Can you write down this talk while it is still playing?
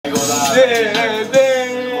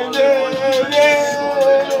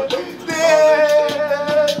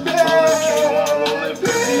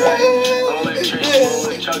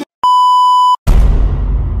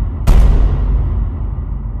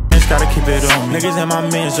Gotta keep it on. Niggas and my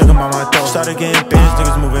mans looking by my throat. Started getting bands,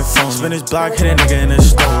 niggas moving phones. Spin this block, hit a nigga in the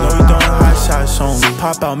stove. Know we throwing hot shots on me.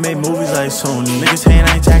 Pop out, make movies like Sony. Niggas hating,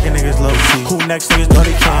 I ain't jacking niggas low key. Who next niggas know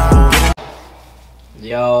they can't hold.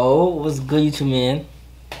 Yo, what's good, YouTube man?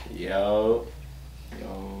 Yo.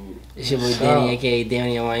 It's your boy Danny, aka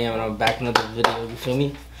Danny OIM, and I'm back with another video, you feel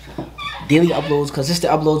me? Daily uploads,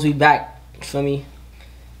 consistent uploads, we back, you feel me?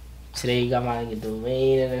 Today you got my nigga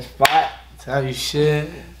Dwayne in the spot. Tell you shit.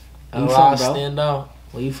 Where you LA from, bro? Stand out.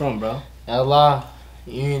 Where you from, bro? LA,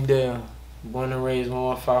 Uniondale. Born and raised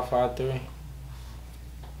 11553.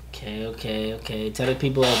 Okay. Tell the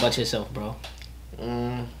people about yourself, bro.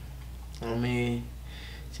 I mean,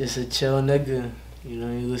 just a chill nigga. You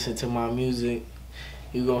know, you listen to my music,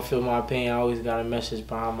 you gonna feel my pain. I always got a message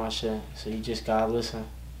behind my shit, so you just gotta listen.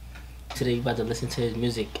 Today you about to listen to his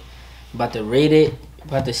music. You about to rate it. You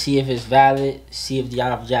about to see if it's valid. See if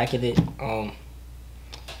y'all jacketed it.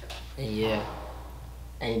 And yeah.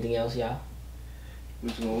 Anything else, y'all?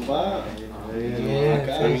 What you gonna buy?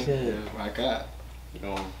 Yeah, Rock out. You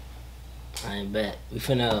know. I ain't bet. We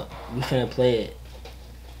finna play it.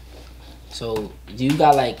 So, do you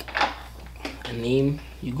got like a name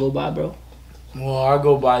you go by, bro? Well, I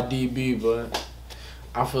go by DB, but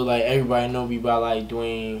I feel like everybody know me by like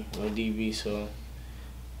Dwayne or DB, so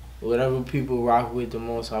whatever people rock with the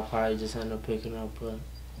most, I probably just end up picking up. But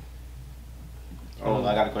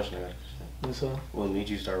I got a question. what's up? What made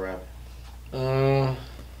you start rapping?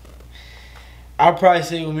 I'd probably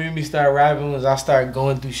say what made me start rapping was I started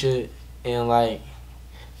going through shit and like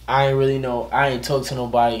I ain't talk to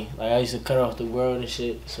nobody. Like I used to cut off the world and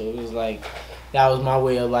shit. So it was like that was my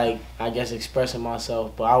way of like I guess expressing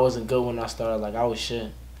myself. But I wasn't good when I started. Like I was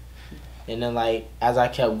shit. And then like as I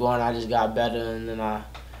kept going, I just got better and then I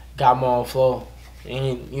got my own flow.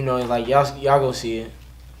 And you know like y'all go see it.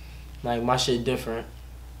 Like my shit different.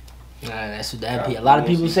 Nah, that's what that be. A lot of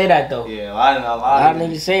people say that though. Yeah, a lot of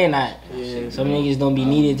niggas saying that. Yeah. Some niggas don't be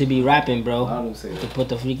needed to be rapping, bro. A lot of them say To that. put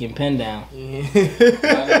the freaking pen down. Yeah.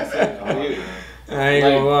 I I ain't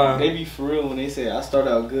gonna lie. They be for real when they say I started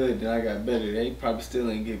out good, then I got better. They probably still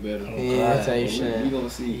ain't get better. Yeah, type We shit. gonna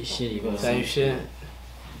see. Shit, gonna Type see. shit.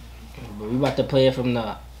 But we about to play it from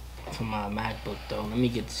my MacBook though. Let me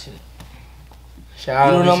get this shit. Shout out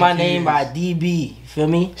You don't know Alicia my Keys. name by DB. You feel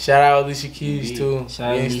me? Shout out Alicia Keys too.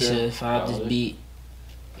 Shout out Gangsta. Lisa. Shout out this beat.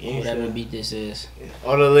 Gangsta. Whatever beat this is.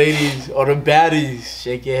 All the ladies, all the baddies,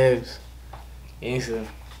 shake your hips. Gangsta.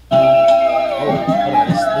 Oh, hold on.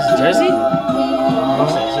 This is Jersey? Oh,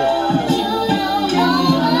 shit.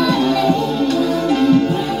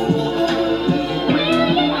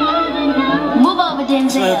 Move over,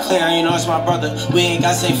 Denzel. Clear, you know it's my brother. We ain't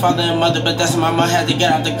got say father and mother, but that's my mama had to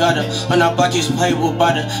get out the gutter. On our block, used to play with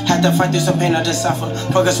butter. Had to fight through some pain, I just suffer.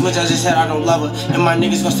 Fuck a switch, I just said I don't love her. And my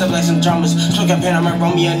niggas gon' step like some drummers. Smoke a pain, I might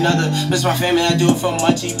roll me another. Miss my family, I do it for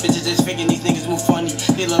munchy. Bitches just faking, these niggas move funny.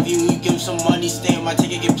 They love you, you give them some money. Stay on my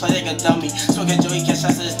ticket, get played like a dummy. Smoke a Joey, catch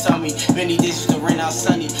shots to his tummy. Many days used to rain out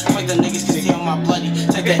sunny. Fuck the niggas, cause they on my bloody.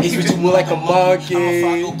 Take that ace, bitch, you move like a monkey. I'm a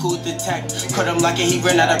Fago, cool with the tech. Cut him like it, he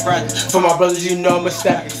ran out of breath. For my brothers, you know I'm a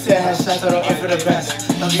stack. Said shots, I don't aim for the best.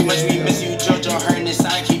 Love you much, we miss you, Jojo. Her in the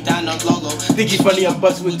side, keep down on Lolo. Think he's funny, I'm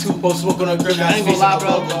bustin' with two posts, smoke on a grip. I ain't gonna lie, bro.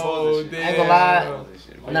 Oh, I ain't gonna lie.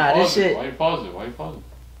 Nah, this shit. Why you pause it?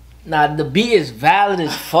 Nah, the beat is valid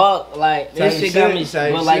as fuck. Like this Type shit got me, shit,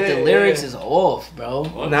 type but like the shit, lyrics yeah. is off, bro.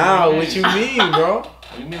 Nah, what you mean, bro?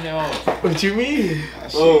 What you mean they all? What you mean?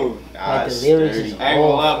 Oh, Like the lyrics is I ain't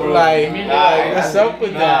gonna lie, bro. Like, Nah, what's up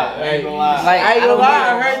with that? I ain't gonna lie. Like, I ain't gonna lie. I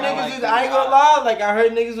don't heard know. niggas was. I ain't gonna lie. Like, I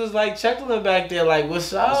heard niggas was like chuckling back there. Like,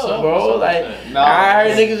 what's up, What's up? bro? What's up Like, with that? Nah, I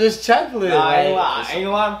heard niggas was chuckling. Nah, I ain't like, gonna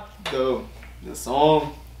lie. The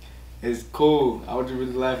song is cool. I was just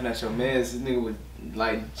really laughing at your man. This nigga was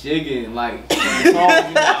like jigging, like the song,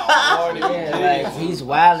 you know, hard and Yeah, jigging. like he's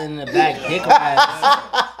wilding in the back, dick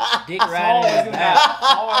riding, dick riding in the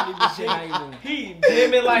back. Shit not even. He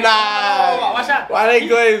jimming like Nah. watch out. Why they He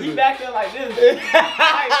glazing? back there like this.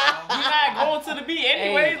 Like, you not going to the beat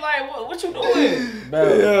anyway. Like what you doing?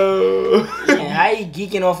 Bro, Yo. and how you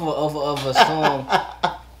geeking off of a song?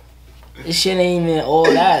 This shit ain't even all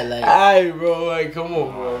that. Like, Alright, bro. Like, come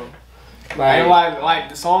on, bro. Like, like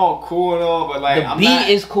the song cool and all, but like the beat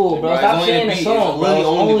is cool, bro. Stop saying the song, bro. It's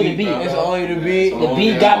only the beat. It's only the beat. The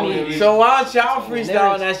beat got me. So why don't y'all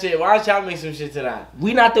freestyle on that shit? Why don't y'all make some shit to that?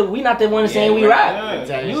 We not the one saying we rap.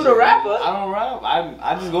 Yeah. You the rapper. I don't rap.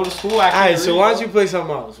 I just go to school. Alright, so why don't you play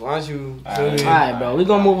something else? Why don't you? Alright, bro. We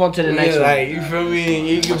gonna move on to the next one. Like, you feel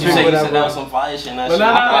me? You can You pick said whatever. some fire shit.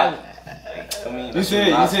 But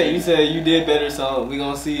you said you did better, so we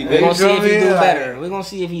gonna see. We gonna see if he do Like- better. We gonna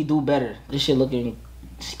see if he do better. This shit looking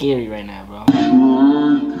scary right now, bro.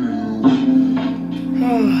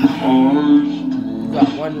 We got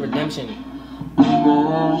one redemption. Be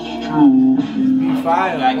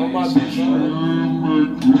fire. What my beats?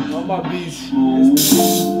 What my beats?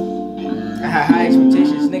 I had high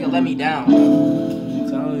expectations. Nigga let me down, bro. I'm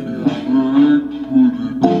telling you, like.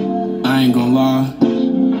 I ain't gonna lie.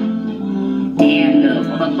 Damn, little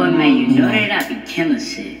fuck boy, man, you know that I be killing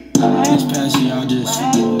shit. This past year I just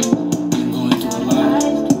been going through a lot.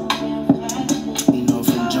 You know,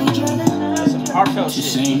 from JoJo Some heartfelt to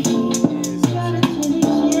shit. Sing.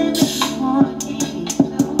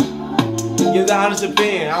 Give the honest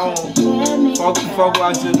opinion. I don't fuck what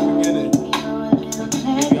I said at the beginning.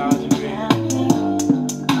 Give the honest opinion.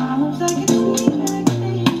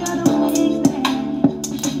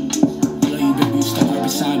 Love you, baby, you stuck right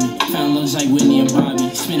beside me. Found loves like Whitney and Bobby.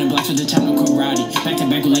 Spinning blocks with the channel karate. Back to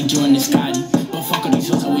back with like Jordan and Scotty. But fuck all these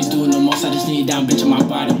hoes always doing the most. I just need a down bitch on my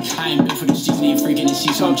body. I ain't built for the streets, need freaking and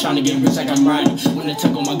shit, so I'm trying to get rich like I'm riding. When I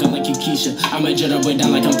tuck on my gun like you Keisha, I might jet up way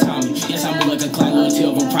down like I'm Tommy. Yes, I move like a Clyde, loyalty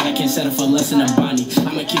over pride. I can't settle for less than a Bonnie.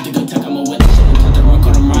 I'ma keep the good tuck, I'ma wet the shit and cut the run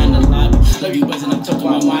on the mind in the lobby. Love you buzzing, I'm tucking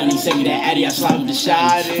my mind. He sent me that Addy, I slide with the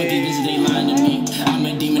shot. But these bitches, they lying to me. I'm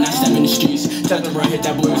a demon, I step in the streets. Tuck the run, hit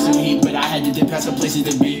that boy with some heat. But I had to dip past some places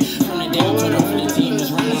to be. From the day I put over the team, was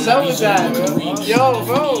running on What's up with that, bro? Yo,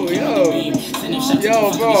 bro, hold on.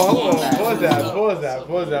 Pause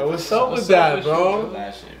that. What's up with that, bro?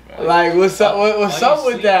 Like, what's up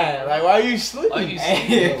with that? Like, why you sleeping?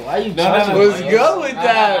 Why you What's good with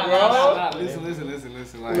that, bro?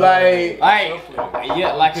 Listen. Like,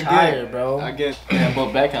 Yeah, like tired, again, bro. I guess. Yeah,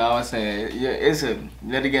 but back how I was saying, yeah, it's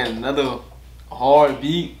yet again another hard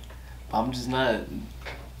beat. I'm just not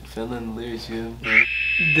feeling the lyrics here.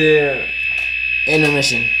 the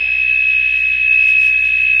Intermission.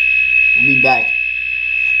 We'll be back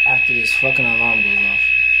after this fucking alarm goes off.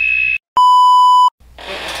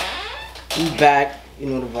 We back, you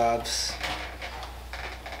know the vibes.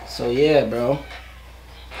 So yeah, bro.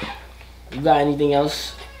 You got anything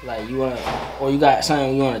else? Like you you got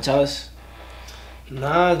something you wanna tell us?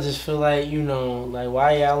 Nah, I just feel like, you know, like,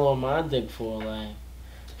 why y'all on my dick for? Like,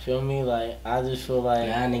 feel me? Like, I just feel like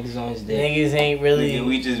Nah, niggas on his dick. niggas ain't really. Nigga,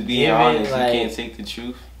 we just being giving, honest. like- You can't take the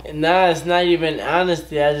truth. Nah, it's not even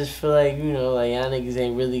honesty. I just feel like, you know, like, y'all niggas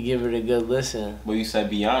ain't really give it a good listen. But you said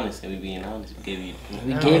be honest, and we being honest. We give you.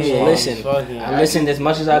 We gave you a listen. Fucking- I listened as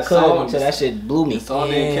much as I The could songs. until that shit blew me. The song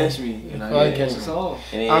didn't catch me. And I Fuck didn't catch it. the song.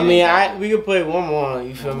 I mean, we could play one more,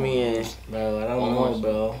 you feel me? And Bro, I don't know,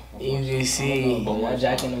 bro. you can see. Y'all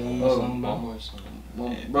jacking the one more song, bro.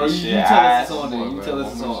 Bro, This you shit tell us ass. the song then. You tell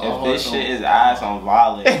us the song. If this shit is ass, I'm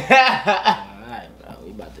violent. Alright, bro. We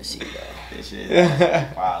about to see, bro. This shit is ass,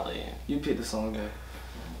 I'm violent. You pick the song then.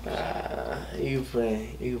 You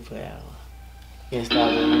can play out. Can't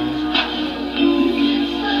stop it, man.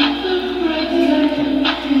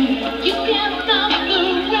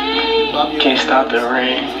 Can't stop the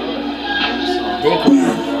rain.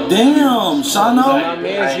 Damn, Shano. My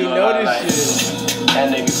man, she know this shit. That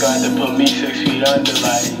nigga got to put me 6 feet under,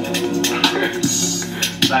 like,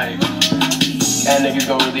 that nigga's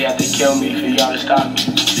gonna really have to kill me for y'all to stop me.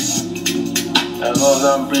 As long as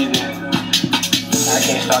I'm breathing, I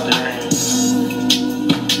can't stop the rain.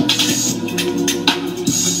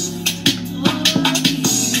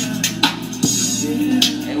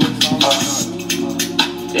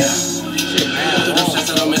 Yeah.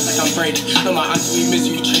 I'm Brady. No, my auntie, we miss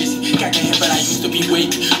you, Tracy. Got the hit, but I used to be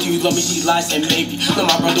wavy. Do you love me? She lies and maybe. No,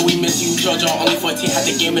 my brother, we miss you, Jojo. Only 14, had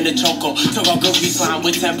the game in the choco. Took our girl, we slime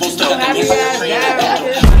with tempo. Still got the game on the train.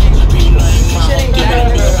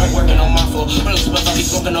 I'm working on my floor. When those spells, I be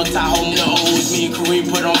smoking on Tahoe. No, it's me and Kareem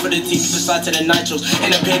put on for the team. Just slide to the nitros.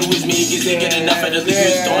 And the pain with me, gets to get enough of the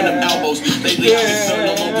leaves. Throwing them elbows. Lately, I've been feeling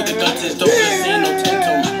alone with the guns. Don't be seeing no 10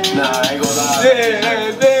 toes. Nah, I ain't gonna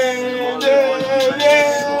lie.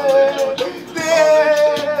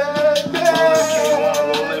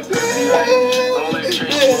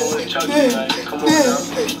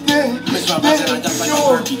 Miss my boss and I duck like a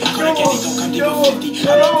turkey. Coulda candy, don't come deep with 50.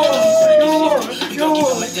 I'm not going to this shit.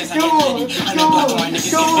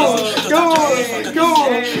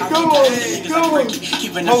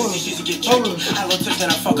 Keeping up with these used to get tricky. I low tips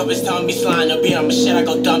and I fuck up, it's telling me sliding up, beat on my shit, I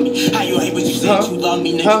go dummy. How you hate what you say you love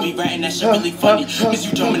me, niggas be ratting, that shit really funny. Miss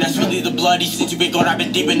you drumming, that's really the bloody. Since you been going, I've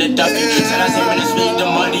been deep in the ducky. Said I say when it's really the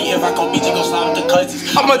money. If I go beat you, go slide with the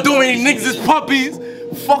cousins. I'ma do any niggas as puppies.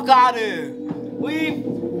 Fuck out of here.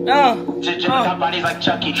 Got bodies like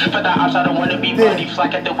Chucky. For the ops, I don't wanna be buddy.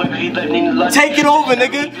 Flack at the whip, he living in London. Take it over,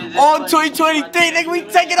 nigga. All 2023, nigga, we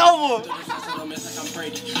take it over.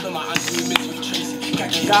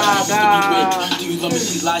 Do you love me?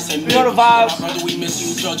 She lies and me. You know the vibes. Brother, we miss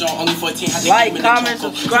you. Jojo, only 14. Like, comment,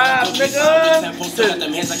 subscribe, nigga. Got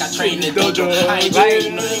them hands like I trained in dojo. I ain't Like,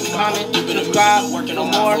 doing nothing. comment, Keeping up, subscribe, working for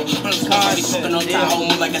on more my smoking on time. I'll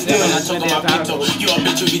move like a step and I told him I pito. You a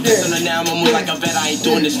bitch, you this on the now. I'ma move like a vet. I ain't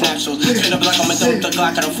doing this snap shows. Straight up like I'm a dumb thug,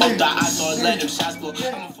 like I don't fuck that. I saw it, let them shots blow.